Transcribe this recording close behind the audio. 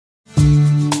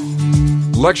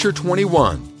Lecture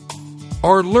 21.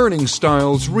 Are learning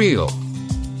styles real?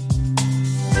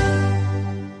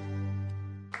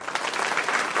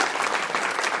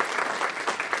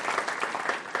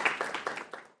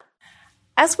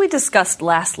 As we discussed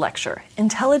last lecture,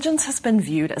 intelligence has been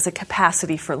viewed as a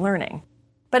capacity for learning,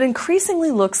 but increasingly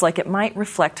looks like it might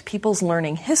reflect people's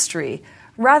learning history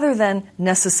rather than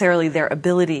necessarily their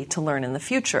ability to learn in the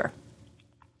future.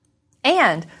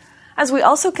 And, as we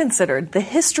also considered, the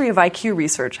history of IQ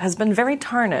research has been very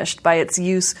tarnished by its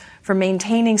use for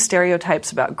maintaining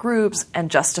stereotypes about groups and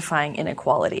justifying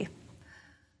inequality.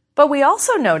 But we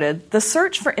also noted the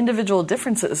search for individual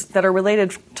differences that are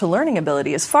related to learning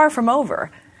ability is far from over.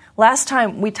 Last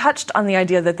time, we touched on the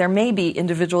idea that there may be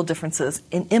individual differences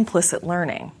in implicit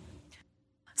learning.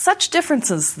 Such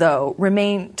differences, though,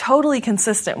 remain totally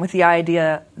consistent with the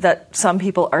idea that some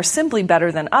people are simply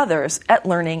better than others at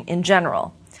learning in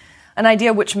general, an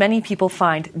idea which many people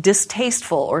find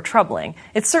distasteful or troubling.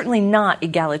 It's certainly not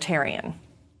egalitarian.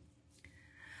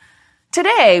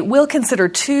 Today, we'll consider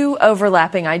two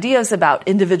overlapping ideas about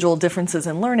individual differences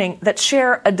in learning that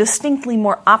share a distinctly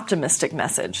more optimistic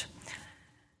message.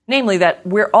 Namely, that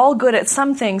we're all good at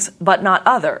some things but not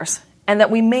others, and that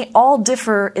we may all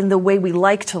differ in the way we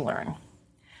like to learn.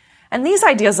 And these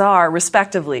ideas are,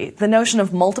 respectively, the notion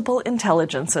of multiple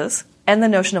intelligences and the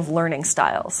notion of learning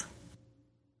styles.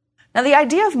 Now, the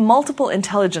idea of multiple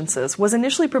intelligences was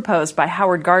initially proposed by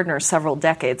Howard Gardner several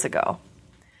decades ago.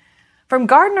 From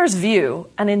Gardner's view,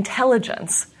 an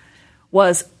intelligence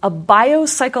was a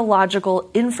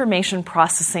biopsychological information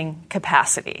processing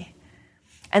capacity.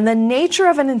 And the nature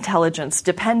of an intelligence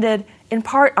depended in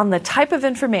part on the type of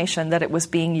information that it was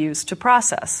being used to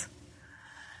process.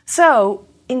 So,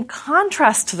 in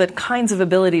contrast to the kinds of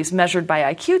abilities measured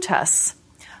by IQ tests,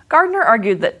 Gardner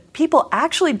argued that people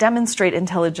actually demonstrate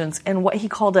intelligence in what he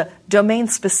called a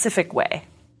domain-specific way.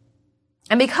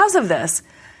 And because of this,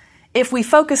 if we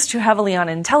focus too heavily on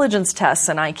intelligence tests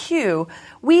and IQ,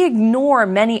 we ignore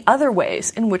many other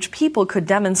ways in which people could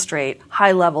demonstrate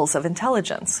high levels of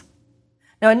intelligence.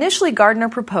 Now, initially, Gardner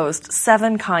proposed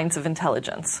 7 kinds of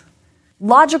intelligence.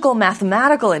 Logical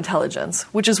mathematical intelligence,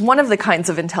 which is one of the kinds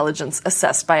of intelligence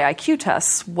assessed by IQ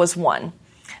tests, was one.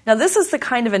 Now, this is the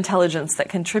kind of intelligence that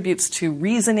contributes to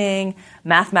reasoning,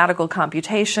 mathematical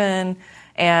computation,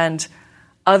 and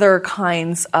other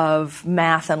kinds of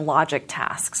math and logic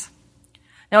tasks.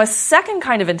 Now, a second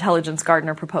kind of intelligence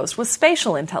Gardner proposed was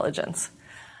spatial intelligence.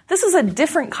 This is a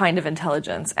different kind of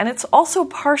intelligence, and it's also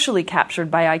partially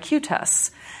captured by IQ tests,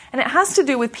 and it has to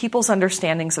do with people's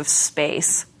understandings of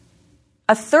space.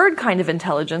 A third kind of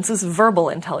intelligence is verbal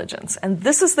intelligence, and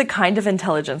this is the kind of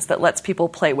intelligence that lets people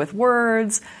play with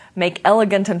words, make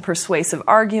elegant and persuasive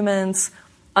arguments,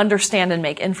 understand and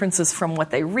make inferences from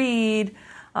what they read,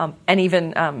 and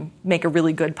even make a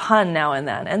really good pun now and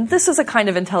then. And this is a kind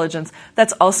of intelligence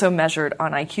that's also measured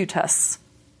on IQ tests.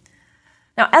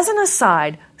 Now, as an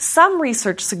aside, some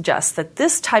research suggests that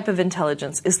this type of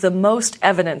intelligence is the most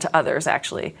evident to others,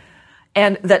 actually,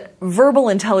 and that verbal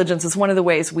intelligence is one of the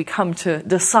ways we come to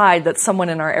decide that someone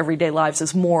in our everyday lives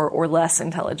is more or less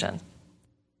intelligent.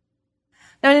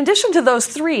 Now, in addition to those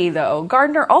 3, though,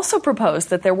 Gardner also proposed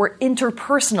that there were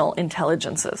interpersonal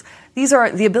intelligences. These are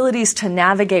the abilities to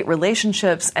navigate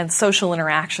relationships and social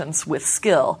interactions with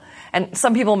skill. And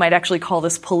some people might actually call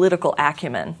this political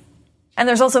acumen. And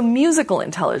there's also musical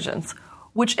intelligence,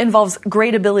 which involves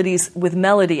great abilities with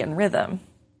melody and rhythm.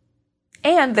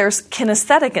 And there's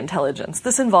kinesthetic intelligence.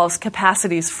 This involves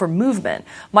capacities for movement.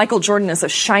 Michael Jordan is a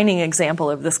shining example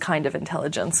of this kind of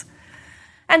intelligence.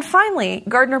 And finally,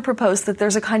 Gardner proposed that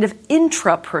there's a kind of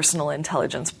intrapersonal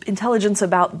intelligence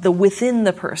about the within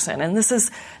the person. And this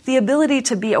is the ability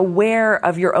to be aware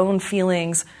of your own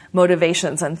feelings,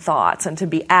 motivations, and thoughts, and to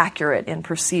be accurate in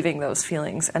perceiving those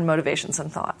feelings and motivations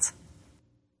and thoughts.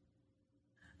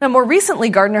 Now, more recently,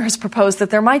 Gardner has proposed that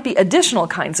there might be additional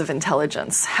kinds of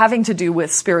intelligence having to do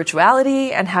with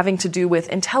spirituality and having to do with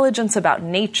intelligence about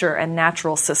nature and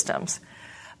natural systems.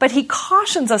 But he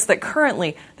cautions us that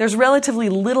currently there's relatively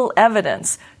little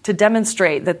evidence to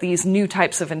demonstrate that these new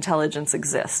types of intelligence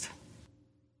exist.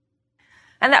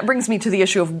 And that brings me to the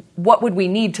issue of what would we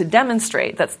need to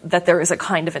demonstrate that there is a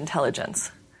kind of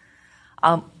intelligence.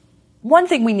 One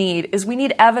thing we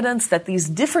need evidence that these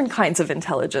different kinds of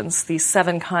intelligence, these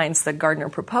 7 kinds that Gardner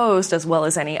proposed, as well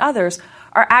as any others,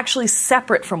 are actually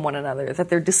separate from one another, that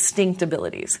they're distinct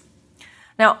abilities.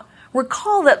 Now,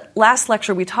 recall that last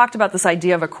lecture we talked about this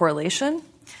idea of a correlation.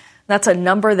 That's a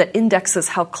number that indexes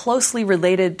how closely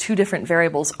related 2 different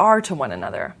variables are to one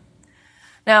another.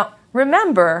 Now,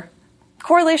 remember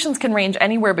Correlations can range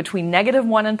anywhere between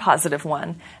 -1 and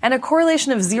 +1, and a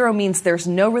correlation of 0 means there's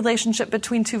no relationship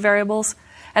between two variables,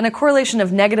 and a correlation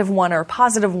of -1 or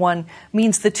 +1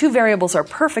 means the two variables are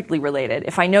perfectly related.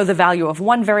 If I know the value of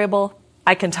one variable,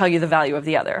 I can tell you the value of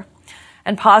the other.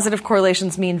 And positive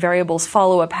correlations mean variables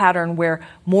follow a pattern where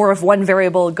more of one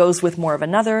variable goes with more of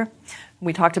another.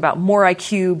 We talked about more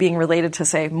IQ being related to,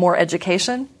 say, more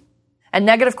education. And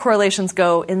negative correlations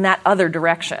go in that other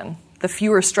direction. The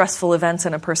fewer stressful events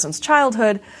in a person's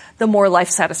childhood, the more life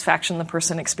satisfaction the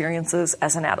person experiences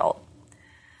as an adult.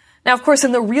 Now, of course,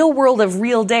 in the real world of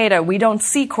real data, we don't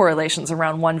see correlations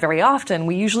around 1 very often.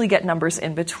 We usually get numbers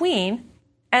in between.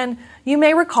 And you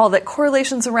may recall that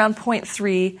correlations around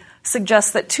 0.3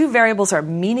 suggest that two variables are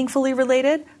meaningfully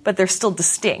related, but they're still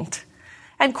distinct.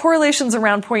 And correlations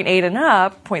around 0.8 and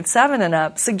up, 0.7 and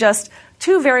up, suggest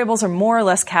two variables are more or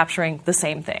less capturing the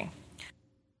same thing.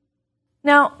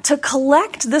 Now, to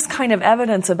collect this kind of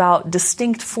evidence about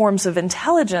distinct forms of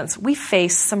intelligence, we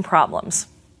face some problems.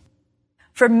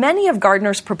 For many of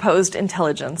Gardner's proposed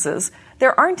intelligences,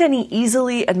 there aren't any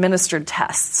easily administered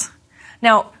tests.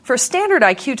 Now, for standard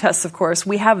IQ tests, of course,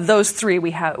 we have those three.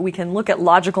 We can look at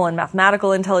logical and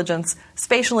mathematical intelligence,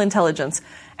 spatial intelligence,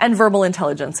 and verbal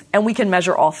intelligence, and we can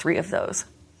measure all three of those.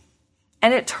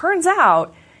 And it turns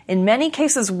out, in many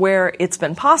cases where it's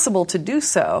been possible to do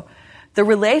so, the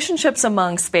relationships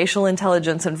among spatial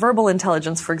intelligence and verbal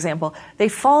intelligence, for example, they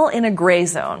fall in a gray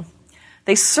zone.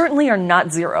 They certainly are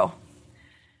not 0.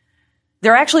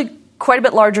 They're actually quite a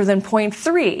bit larger than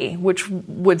 0.3, which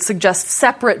would suggest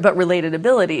separate but related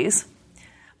abilities.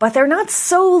 But they're not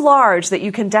so large that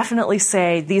you can definitely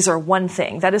say these are one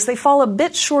thing. That is, they fall a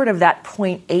bit short of that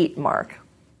 0.8 mark.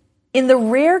 In the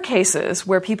rare cases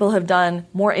where people have done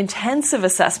more intensive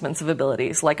assessments of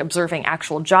abilities, like observing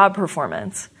actual job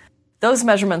performance, those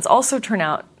measurements also turn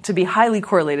out to be highly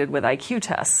correlated with IQ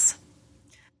tests.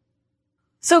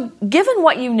 So, given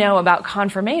what you know about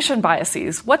confirmation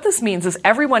biases, what this means is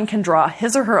everyone can draw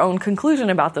his or her own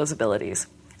conclusion about those abilities.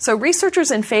 So,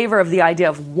 researchers in favor of the idea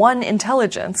of one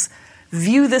intelligence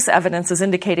view this evidence as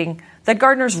indicating that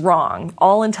Gardner's wrong.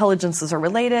 All intelligences are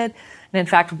related. And in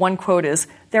fact, one quote is,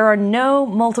 "There are no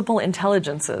multiple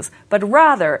intelligences, but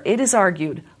rather, it is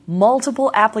argued,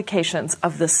 multiple applications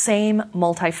of the same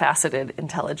multifaceted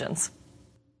intelligence."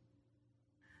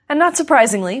 And not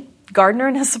surprisingly, Gardner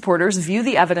and his supporters view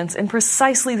the evidence in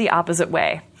precisely the opposite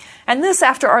way. And this,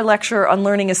 after our lecture on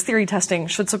learning as theory testing,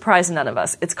 should surprise none of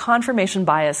us. It's confirmation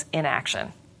bias in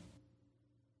action.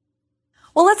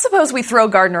 Well, let's suppose we throw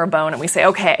Gardner a bone and we say,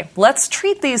 okay, let's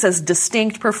treat these as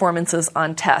distinct performances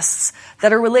on tests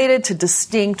that are related to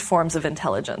distinct forms of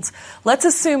intelligence. Let's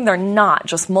assume they're not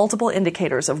just multiple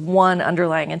indicators of one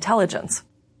underlying intelligence.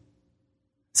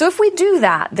 So if we do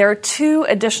that, there are two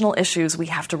additional issues we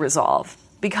have to resolve.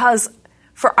 Because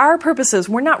for our purposes,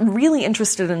 we're not really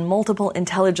interested in multiple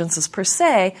intelligences per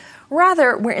se.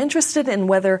 Rather, we're interested in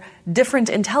whether different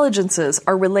intelligences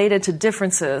are related to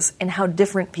differences in how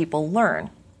different people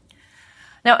learn.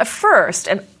 Now, at first,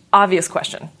 an obvious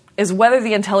question is whether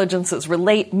the intelligences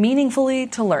relate meaningfully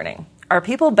to learning. Are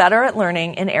people better at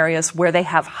learning in areas where they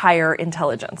have higher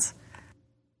intelligence?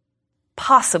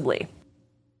 Possibly.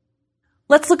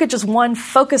 Let's look at just one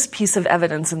focused piece of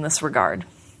evidence in this regard.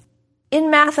 In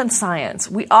math and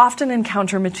science, we often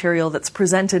encounter material that's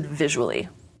presented visually.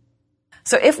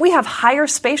 So if we have higher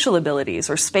spatial abilities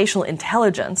or spatial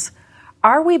intelligence,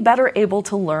 are we better able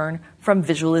to learn from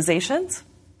visualizations?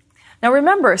 Now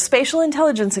remember, spatial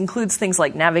intelligence includes things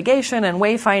like navigation and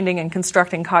wayfinding and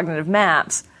constructing cognitive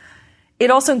maps.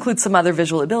 It also includes some other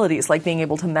visual abilities, like being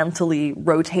able to mentally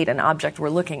rotate an object we're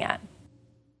looking at.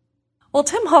 Well,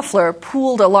 Tim Hoeffler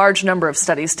pooled a large number of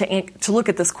studies to look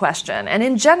at this question. And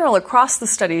in general, across the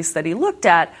studies that he looked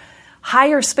at,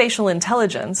 higher spatial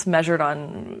intelligence, measured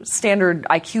on standard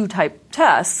IQ-type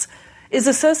tests, is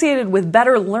associated with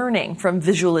better learning from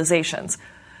visualizations.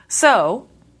 So,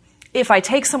 if I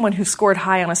take someone who scored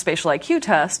high on a spatial IQ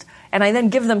test, and I then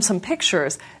give them some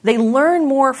pictures, they learn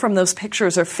more from those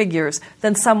pictures or figures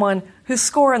than someone whose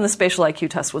score on the spatial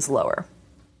IQ test was lower.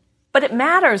 But it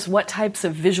matters what types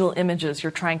of visual images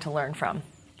you're trying to learn from.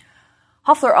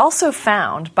 Hoeffler also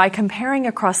found, by comparing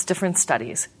across different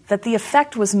studies, that the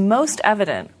effect was most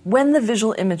evident when the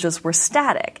visual images were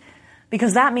static,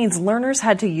 because that means learners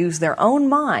had to use their own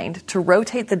mind to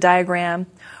rotate the diagram,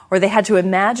 or they had to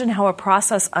imagine how a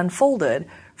process unfolded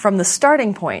from the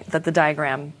starting point that the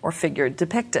diagram or figure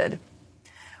depicted.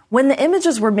 When the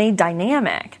images were made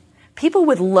dynamic, people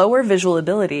with lower visual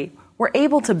ability were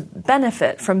able to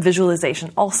benefit from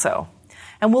visualization also.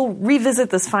 And we'll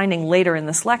revisit this finding later in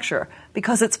this lecture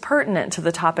because it's pertinent to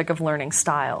the topic of learning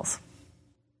styles.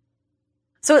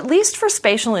 So at least for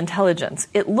spatial intelligence,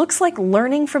 it looks like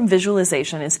learning from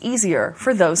visualization is easier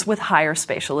for those with higher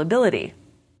spatial ability.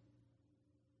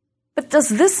 But does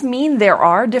this mean there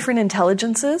are different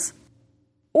intelligences?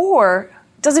 Or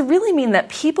does it really mean that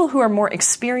people who are more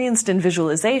experienced in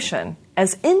visualization,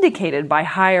 as indicated by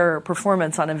higher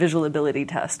performance on a visual ability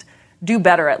test, do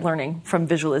better at learning from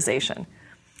visualization?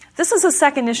 This is a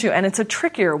second issue, and it's a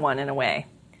trickier one in a way.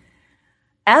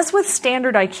 As with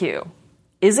standard IQ,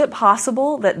 is it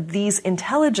possible that these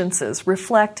intelligences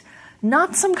reflect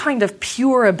not some kind of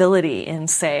pure ability in,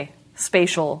 say,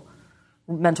 spatial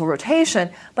mental rotation,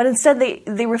 but instead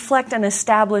they reflect an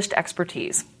established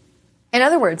expertise? In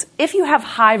other words, if you have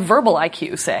high verbal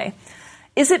IQ, say,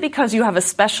 is it because you have a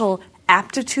special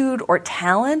aptitude or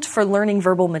talent for learning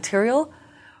verbal material?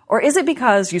 Or is it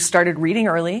because you started reading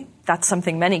early? That's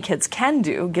something many kids can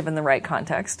do, given the right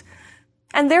context.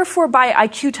 And therefore, by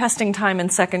IQ testing time in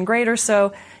second grade or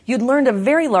so, you'd learned a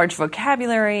very large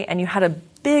vocabulary and you had a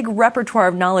big repertoire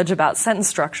of knowledge about sentence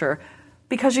structure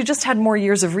because you just had more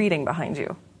years of reading behind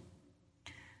you.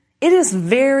 It is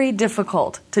very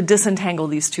difficult to disentangle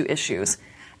these two issues,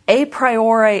 a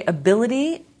priori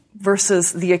ability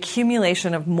versus the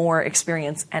accumulation of more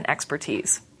experience and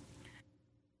expertise.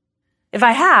 If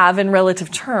I have, in relative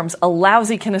terms, a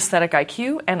lousy kinesthetic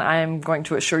IQ, and I'm going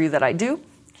to assure you that I do,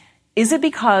 is it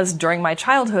because during my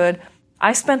childhood,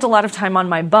 I spent a lot of time on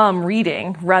my bum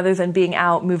reading rather than being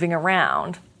out moving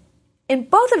around? In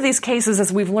both of these cases,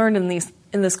 as we've learned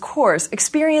in this course,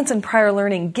 experience and prior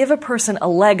learning give a person a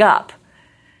leg up.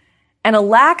 And a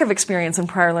lack of experience in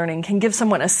prior learning can give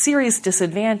someone a serious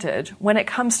disadvantage when it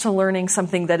comes to learning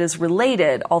something that is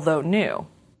related, although new.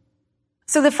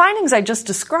 So the findings I just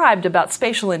described about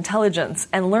spatial intelligence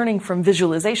and learning from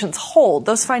visualizations hold.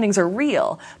 Those findings are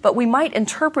real, but we might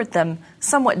interpret them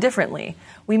somewhat differently.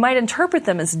 We might interpret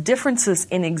them as differences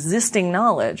in existing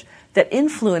knowledge that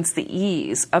influence the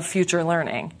ease of future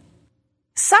learning.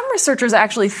 Some researchers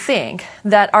actually think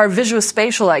that our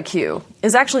visuospatial IQ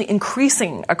is actually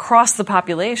increasing across the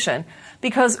population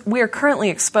because we are currently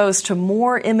exposed to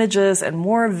more images and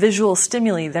more visual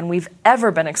stimuli than we've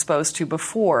ever been exposed to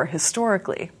before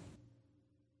historically.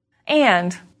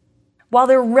 And while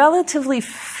there are relatively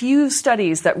few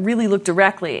studies that really look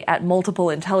directly at multiple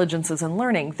intelligences in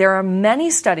learning, there are many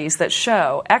studies that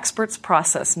show experts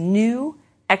process new,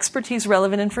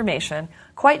 expertise-relevant information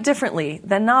quite differently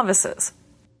than novices.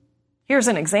 Here's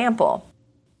an example.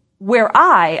 Where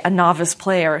I, a novice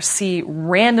player, see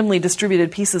randomly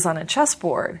distributed pieces on a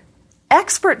chessboard,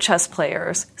 expert chess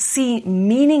players see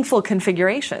meaningful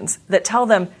configurations that tell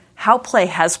them how play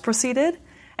has proceeded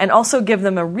and also give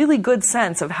them a really good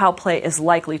sense of how play is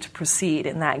likely to proceed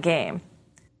in that game.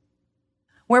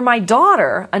 Where my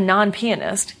daughter, a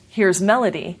non-pianist, hears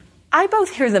melody, I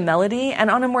both hear the melody and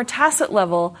on a more tacit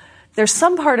level, there's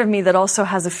some part of me that also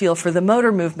has a feel for the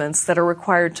motor movements that are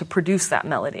required to produce that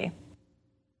melody.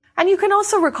 And you can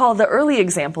also recall the early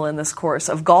example in this course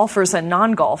of golfers and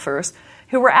non-golfers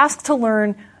who were asked to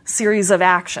learn series of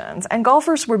actions, and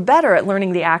golfers were better at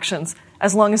learning the actions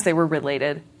as long as they were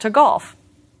related to golf.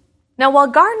 Now, while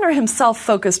Gardner himself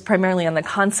focused primarily on the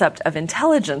concept of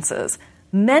intelligences,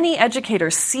 many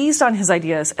educators seized on his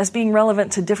ideas as being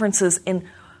relevant to differences in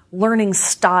learning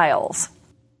styles.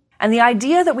 And the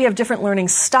idea that we have different learning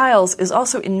styles is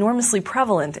also enormously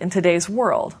prevalent in today's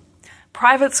world.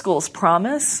 Private schools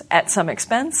promise, at some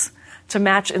expense, to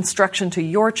match instruction to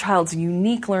your child's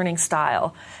unique learning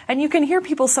style. And you can hear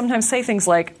people sometimes say things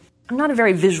like, "I'm not a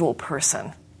very visual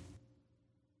person."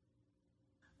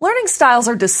 Learning styles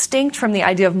are distinct from the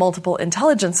idea of multiple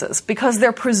intelligences because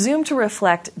they're presumed to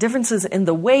reflect differences in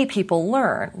the way people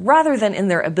learn rather than in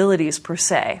their abilities per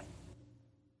se.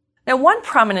 Now, one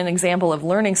prominent example of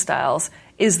learning styles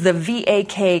is the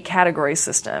VAK category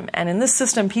system. And in this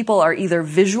system, people are either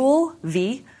visual,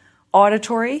 V,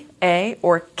 auditory, A,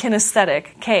 or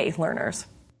kinesthetic, K learners.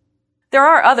 There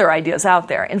are other ideas out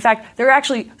there. In fact, there are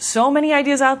actually so many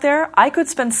ideas out there, I could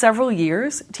spend several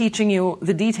years teaching you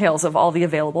the details of all the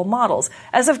available models.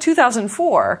 As of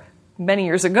 2004, many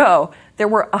years ago, there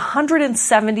were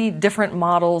 170 different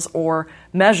models or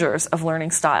measures of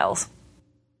learning styles.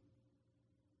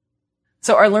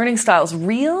 So are learning styles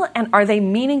real, and are they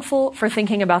meaningful for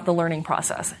thinking about the learning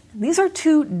process? These are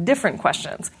two different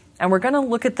questions, and we're going to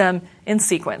look at them in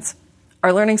sequence.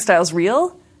 Are learning styles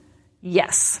real?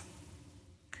 Yes.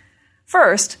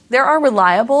 First, there are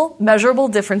reliable, measurable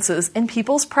differences in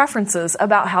people's preferences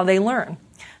about how they learn.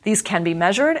 These can be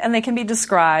measured, and they can be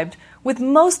described with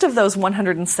most of those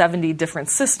 170 different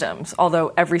systems,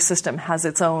 although every system has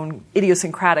its own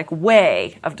idiosyncratic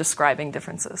way of describing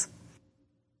differences.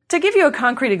 To give you a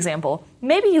concrete example,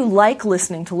 maybe you like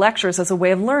listening to lectures as a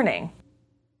way of learning.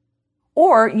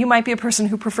 Or you might be a person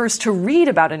who prefers to read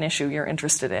about an issue you're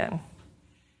interested in.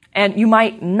 And you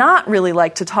might not really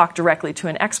like to talk directly to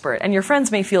an expert, and your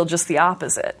friends may feel just the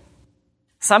opposite.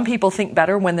 Some people think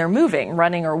better when they're moving,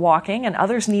 running or walking, and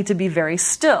others need to be very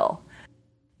still.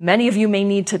 Many of you may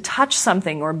need to touch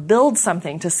something or build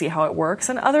something to see how it works,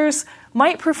 and others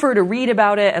might prefer to read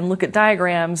about it and look at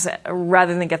diagrams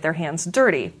rather than get their hands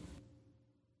dirty.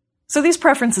 So these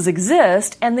preferences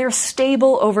exist, and they're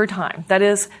stable over time. That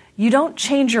is, you don't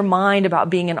change your mind about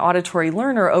being an auditory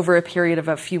learner over a period of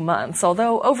a few months,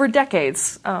 although over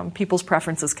decades, people's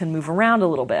preferences can move around a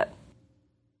little bit.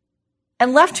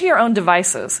 And left to your own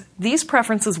devices, these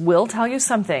preferences will tell you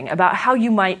something about how you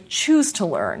might choose to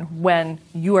learn when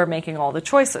you are making all the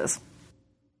choices.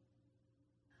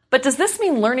 But does this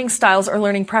mean learning styles or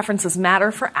learning preferences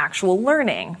matter for actual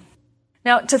learning?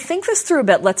 Now, to think this through a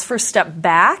bit, let's first step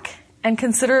back and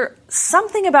consider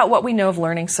something about what we know of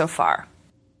learning so far.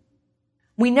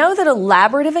 We know that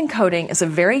elaborative encoding is a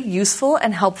very useful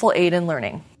and helpful aid in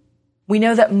learning. We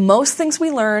know that most things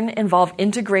we learn involve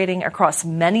integrating across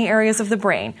many areas of the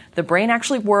brain. The brain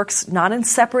actually works not in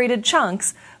separated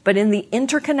chunks, but in the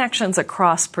interconnections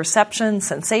across perception,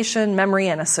 sensation, memory,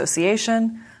 and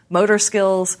association, motor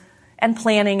skills, and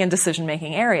planning and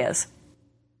decision-making areas.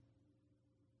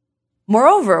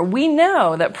 Moreover, we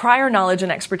know that prior knowledge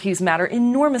and expertise matter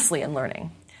enormously in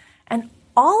learning. And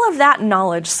all of that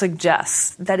knowledge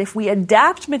suggests that if we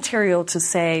adapt material to,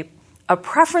 say, a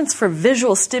preference for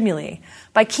visual stimuli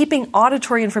by keeping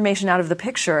auditory information out of the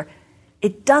picture,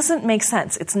 it doesn't make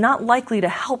sense. It's not likely to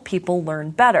help people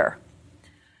learn better.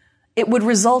 It would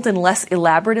result in less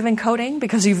elaborative encoding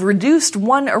because you've reduced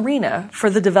one arena for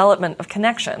the development of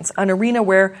connections, an arena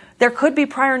where there could be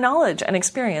prior knowledge and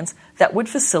experience that would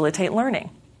facilitate learning.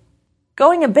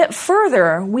 Going a bit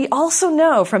further, we also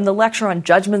know from the lecture on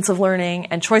judgments of learning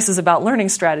and choices about learning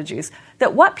strategies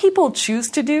that what people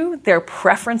choose to do, their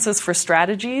preferences for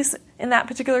strategies in that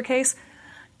particular case,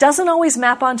 doesn't always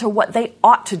map onto what they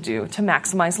ought to do to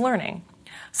maximize learning.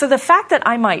 So the fact that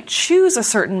I might choose a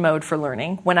certain mode for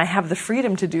learning when I have the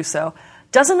freedom to do so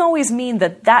doesn't always mean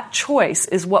that that choice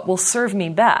is what will serve me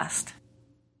best.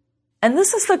 And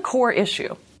this is the core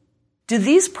issue. Do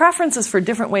these preferences for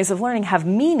different ways of learning have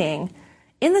meaning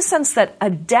in the sense that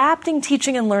adapting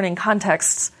teaching and learning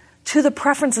contexts to the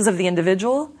preferences of the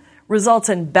individual results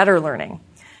in better learning?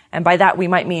 And by that we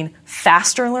might mean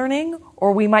faster learning,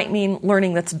 or we might mean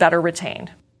learning that's better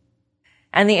retained.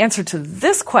 And the answer to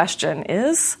this question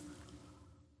is,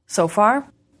 so far,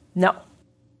 no.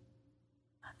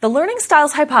 The learning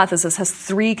styles hypothesis has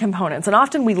three components, and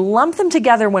often we lump them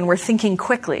together when we're thinking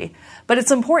quickly, but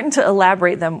it's important to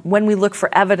elaborate them when we look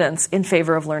for evidence in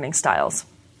favor of learning styles.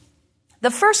 The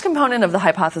first component of the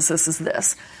hypothesis is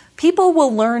this: people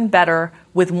will learn better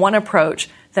with one approach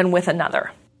than with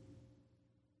another.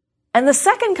 And the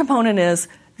second component is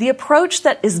the approach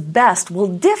that is best will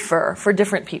differ for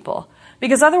different people,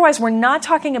 because otherwise we're not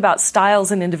talking about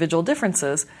styles and individual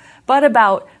differences, but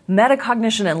about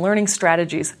metacognition and learning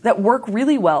strategies that work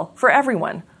really well for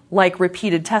everyone, like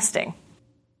repeated testing.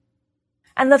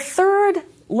 And the third,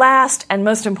 last, and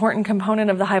most important component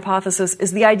of the hypothesis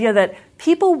is the idea that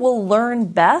people will learn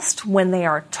best when they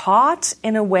are taught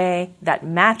in a way that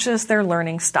matches their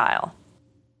learning style.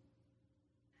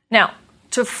 Now,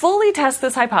 to fully test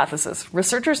this hypothesis,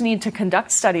 researchers need to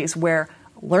conduct studies where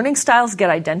learning styles get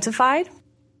identified,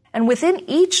 and within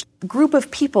each group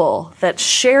of people that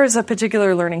shares a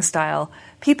particular learning style,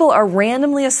 people are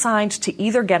randomly assigned to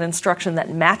either get instruction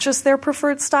that matches their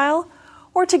preferred style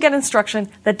or to get instruction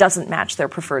that doesn't match their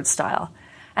preferred style.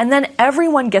 And then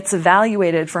everyone gets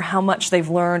evaluated for how much they've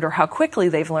learned or how quickly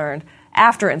they've learned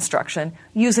after instruction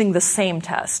using the same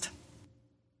test.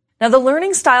 Now, the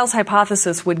learning styles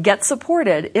hypothesis would get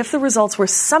supported if the results were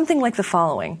something like the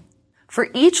following. For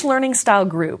each learning style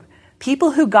group,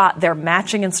 people who got their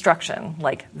matching instruction,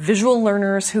 like visual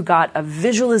learners who got a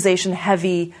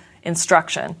visualization-heavy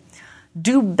instruction,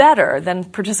 do better than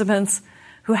participants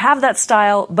who have that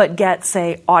style but get,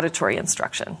 say, auditory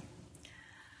instruction.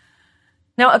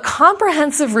 Now, a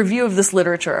comprehensive review of this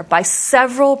literature by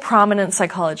several prominent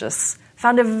psychologists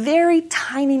found a very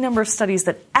tiny number of studies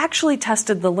that actually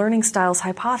tested the learning styles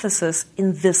hypothesis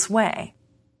in this way.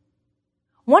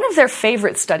 One of their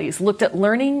favorite studies looked at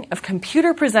learning of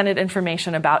computer-presented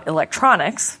information about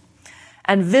electronics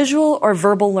and visual or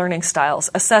verbal learning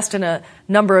styles assessed in a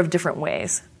number of different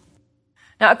ways.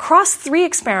 Now, across 3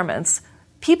 experiments,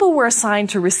 people were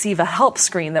assigned to receive a help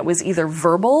screen that was either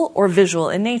verbal or visual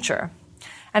in nature.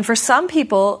 And for some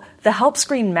people, the help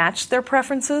screen matched their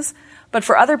preferences, but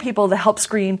for other people, the help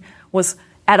screen was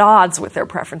at odds with their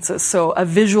preferences, so a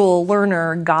visual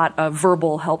learner got a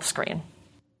verbal help screen.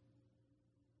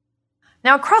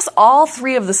 Now, across all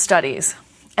three of the studies,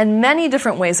 and many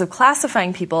different ways of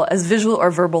classifying people as visual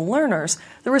or verbal learners,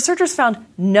 the researchers found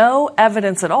no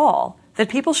evidence at all that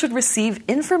people should receive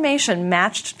information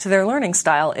matched to their learning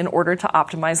style in order to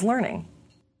optimize learning.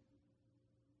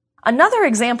 Another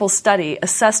example study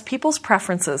assessed people's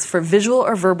preferences for visual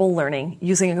or verbal learning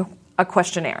using a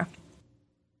questionnaire.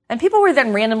 And people were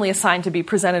then randomly assigned to be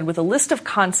presented with a list of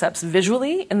concepts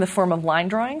visually in the form of line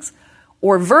drawings,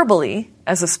 or verbally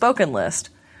as a spoken list,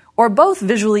 or both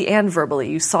visually and verbally.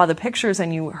 You saw the pictures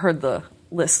and you heard the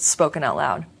list spoken out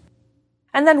loud.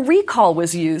 And then recall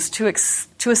was used to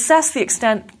assess the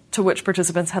extent to which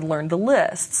participants had learned the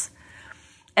lists.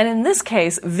 And in this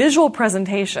case, visual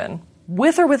presentation,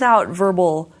 with or without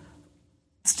verbal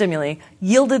stimuli,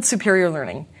 yielded superior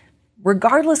learning,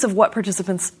 regardless of what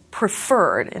participants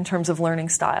preferred in terms of learning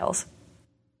styles.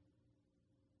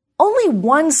 Only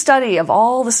one study of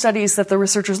all the studies that the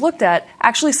researchers looked at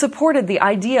actually supported the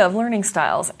idea of learning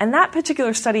styles, and that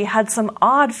particular study had some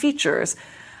odd features.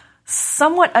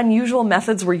 Somewhat unusual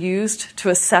methods were used to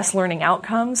assess learning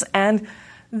outcomes, and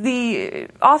the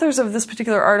authors of this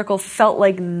particular article felt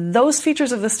like those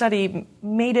features of the study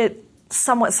made it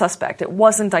somewhat suspect. It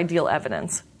wasn't ideal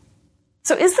evidence.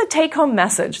 So is the take-home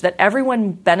message that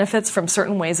everyone benefits from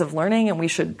certain ways of learning and we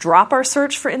should drop our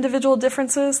search for individual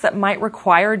differences that might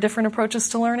require different approaches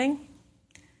to learning?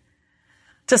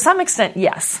 To some extent,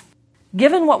 yes.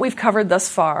 Given what we've covered thus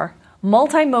far,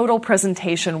 multimodal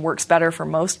presentation works better for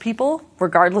most people,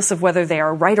 regardless of whether they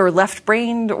are right or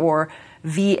left-brained or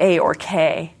VA or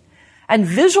K. And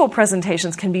visual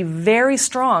presentations can be very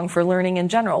strong for learning in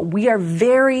general. We are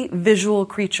very visual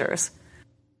creatures.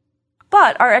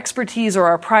 But our expertise or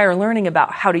our prior learning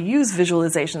about how to use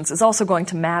visualizations is also going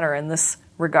to matter in this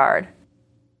regard.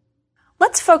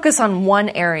 Let's focus on one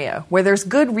area where there's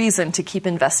good reason to keep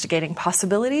investigating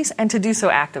possibilities and to do so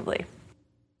actively.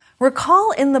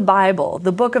 Recall in the Bible,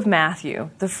 the book of Matthew,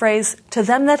 the phrase, "To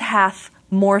them that hath,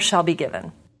 more shall be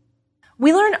given."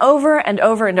 We learn over and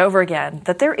over and over again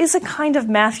that there is a kind of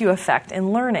Matthew effect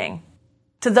in learning.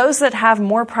 To those that have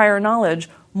more prior knowledge,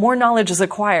 more knowledge is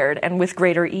acquired and with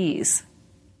greater ease.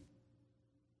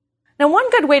 Now, one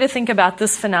good way to think about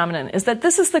this phenomenon is that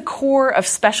this is the core of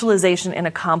specialization in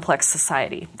a complex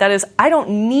society. That is, I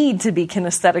don't need to be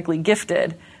kinesthetically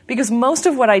gifted because most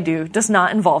of what I do does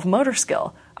not involve motor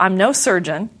skill. I'm no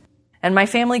surgeon, and my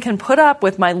family can put up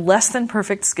with my less than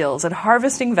perfect skills at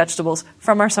harvesting vegetables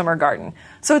from our summer garden.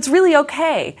 So it's really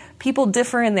okay. People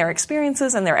differ in their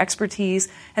experiences and their expertise,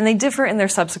 and they differ in their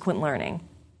subsequent learning.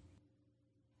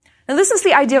 Now, this is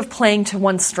the idea of playing to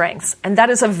one's strengths, and that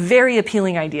is a very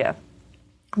appealing idea.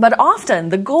 But often,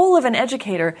 the goal of an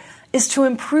educator is to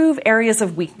improve areas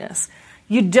of weakness.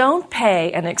 You don't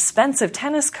pay an expensive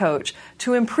tennis coach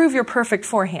to improve your perfect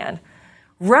forehand.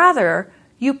 Rather,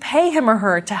 you pay him or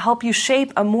her to help you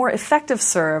shape a more effective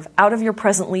serve out of your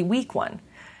presently weak one.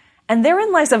 And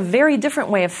therein lies a very different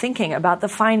way of thinking about the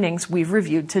findings we've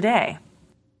reviewed today.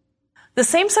 The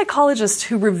same psychologists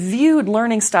who reviewed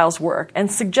learning styles work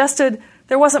and suggested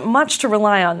there wasn't much to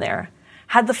rely on there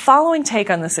had the following take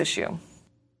on this issue.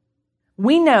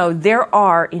 We know there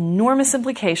are enormous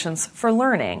implications for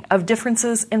learning of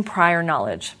differences in prior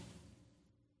knowledge.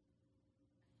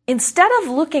 Instead of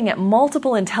looking at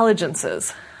multiple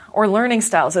intelligences or learning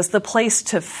styles as the place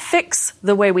to fix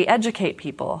the way we educate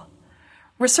people,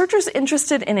 researchers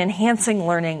interested in enhancing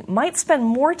learning might spend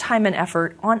more time and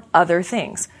effort on other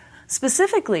things.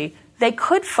 Specifically, they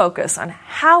could focus on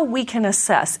how we can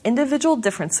assess individual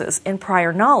differences in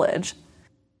prior knowledge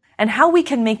and how we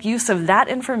can make use of that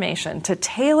information to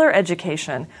tailor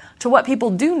education to what people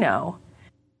do know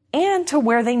and to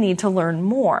where they need to learn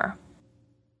more.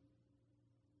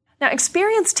 Now,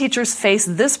 experienced teachers face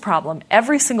this problem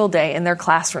every single day in their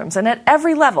classrooms and at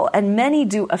every level, and many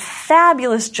do a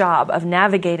fabulous job of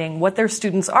navigating what their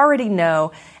students already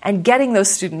know and getting those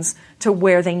students to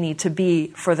where they need to be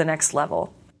for the next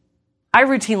level. I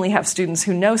routinely have students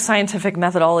who know scientific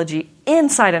methodology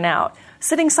inside and out,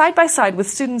 sitting side by side with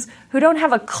students who don't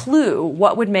have a clue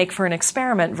what would make for an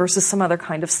experiment versus some other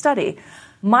kind of study.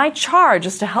 My charge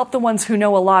is to help the ones who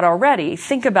know a lot already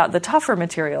think about the tougher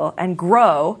material and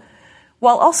grow,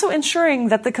 while also ensuring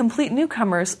that the complete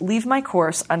newcomers leave my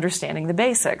course understanding the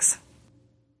basics.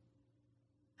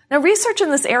 Now, research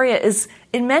in this area is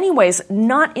in many ways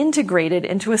not integrated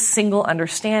into a single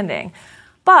understanding,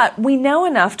 but we know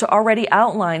enough to already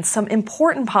outline some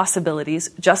important possibilities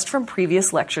just from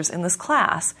previous lectures in this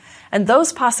class, and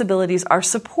those possibilities are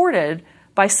supported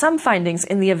by some findings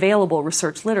in the available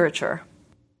research literature.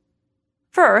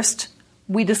 First,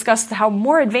 we discussed how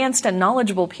more advanced and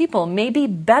knowledgeable people may be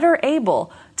better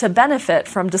able to benefit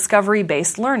from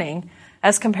discovery-based learning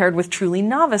as compared with truly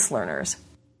novice learners.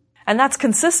 And that's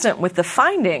consistent with the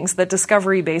findings that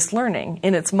discovery-based learning,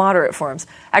 in its moderate forms,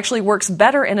 actually works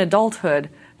better in adulthood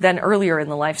than earlier in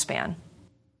the lifespan.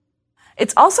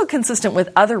 It's also consistent with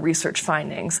other research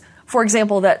findings. For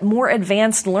example, that more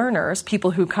advanced learners,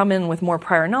 people who come in with more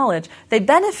prior knowledge, they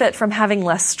benefit from having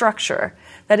less structure.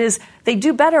 That is, they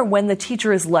do better when the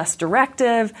teacher is less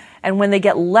directive and when they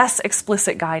get less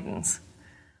explicit guidance.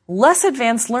 Less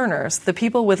advanced learners, the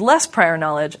people with less prior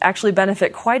knowledge, actually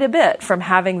benefit quite a bit from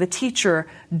having the teacher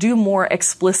do more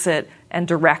explicit and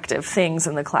directive things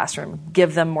in the classroom,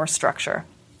 give them more structure.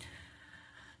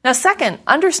 Now, second,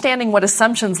 understanding what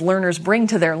assumptions learners bring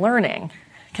to their learning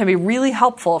can be really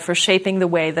helpful for shaping the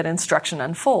way that instruction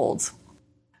unfolds.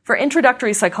 For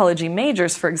introductory psychology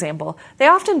majors, for example, they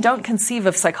often don't conceive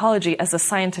of psychology as a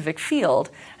scientific field,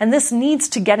 and this needs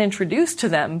to get introduced to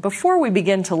them before we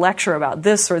begin to lecture about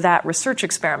this or that research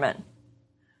experiment.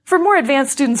 For more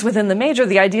advanced students within the major,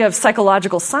 the idea of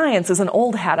psychological science is an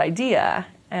old hat idea,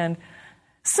 and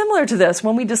similar to this,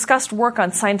 when we discussed work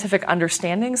on scientific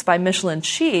understandings by Michelin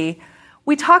Chi,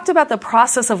 we talked about the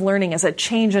process of learning as a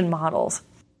change in models.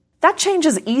 That change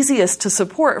is easiest to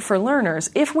support for learners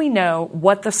if we know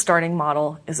what the starting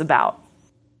model is about.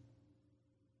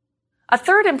 A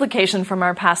third implication from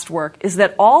our past work is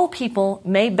that all people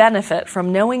may benefit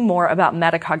from knowing more about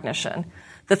metacognition,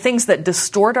 the things that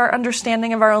distort our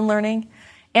understanding of our own learning,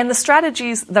 and the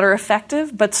strategies that are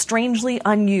effective but strangely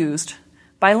unused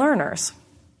by learners.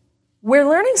 Where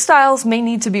learning styles may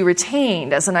need to be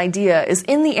retained as an idea is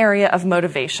in the area of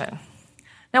motivation.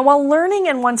 Now, while learning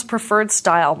in one's preferred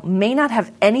style may not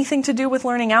have anything to do with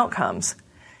learning outcomes,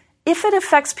 if it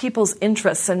affects people's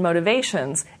interests and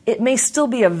motivations, it may still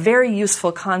be a very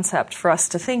useful concept for us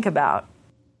to think about.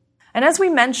 And as we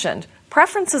mentioned,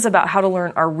 preferences about how to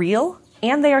learn are real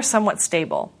and they are somewhat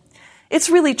stable. It's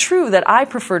really true that I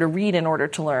prefer to read in order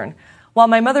to learn, while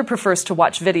my mother prefers to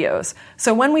watch videos.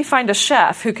 So when we find a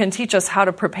chef who can teach us how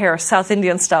to prepare South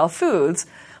Indian-style foods,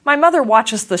 my mother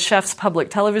watches the chef's public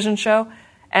television show,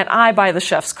 and I buy the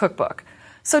chef's cookbook.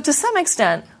 So to some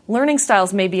extent, learning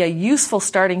styles may be a useful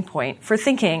starting point for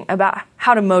thinking about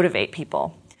how to motivate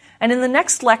people. And in the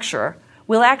next lecture,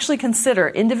 we'll actually consider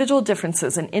individual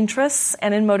differences in interests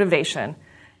and in motivation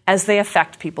as they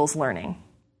affect people's learning.